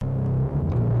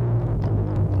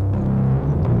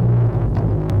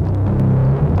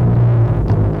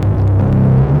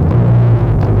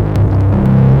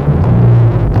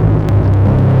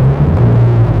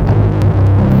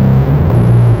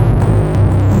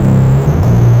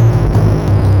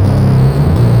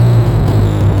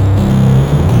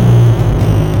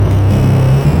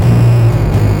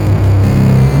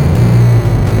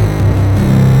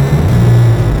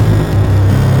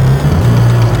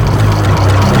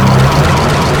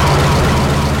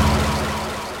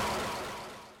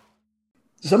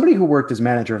somebody who worked as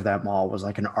manager of that mall was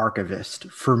like an archivist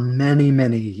for many,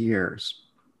 many years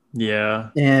Yeah.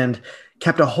 and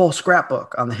kept a whole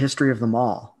scrapbook on the history of the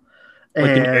mall.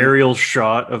 Like an And aerial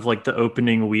shot of like the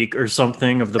opening week or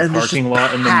something of the and it's parking just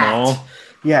lot in the packed. mall.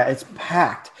 Yeah, it's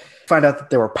packed. Find out that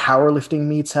there were powerlifting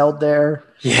meets held there.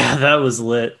 Yeah, that was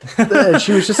lit. And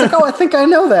she was just like, "Oh, I think I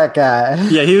know that guy."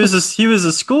 Yeah, he was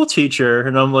a school teacher,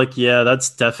 and I'm like, yeah, that's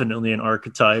definitely an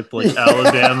archetype, like Yeah,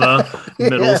 Alabama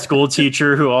middle yeah, school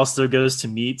teacher who also goes to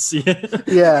meets.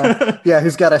 yeah, yeah.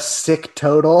 Who's got a sick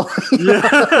total?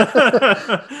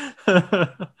 Yeah.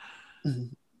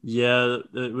 Yeah,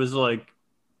 it was like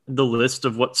the list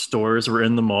of what stores were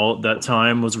in the mall at that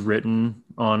time was written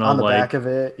On the back of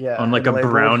it, on yeah, like and a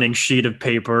labeled. browning sheet of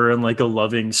paper and like a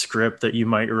loving script that you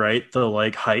might write the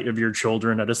like height of your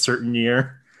children at a certain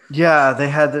year. Yeah, they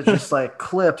had just like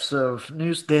clips of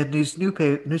news. They had these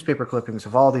newspaper clippings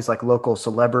of all these like local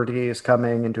celebrities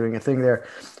coming and doing a thing there.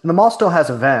 And the mall still has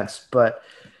events, but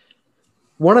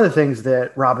one of the things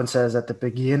that Robin says at the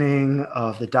beginning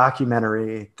of the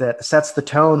documentary that sets the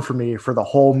tone for me for the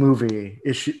whole movie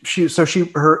is she it's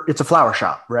a flower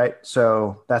shop, right?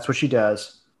 So that's what she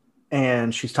does.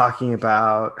 And she's talking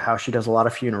about how she does a lot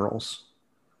of funerals.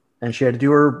 And she had to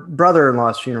do her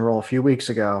brother-in-law's funeral a few weeks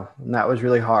ago, and that was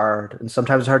really hard. And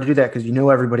sometimes it's hard to do that because you know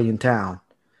everybody in town.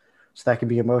 So that can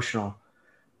be emotional.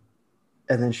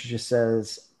 And then she just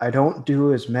says, I don't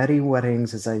do as many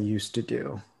weddings as I used to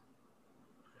do.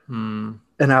 Hmm.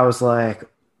 And I was like,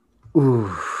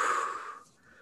 ooh.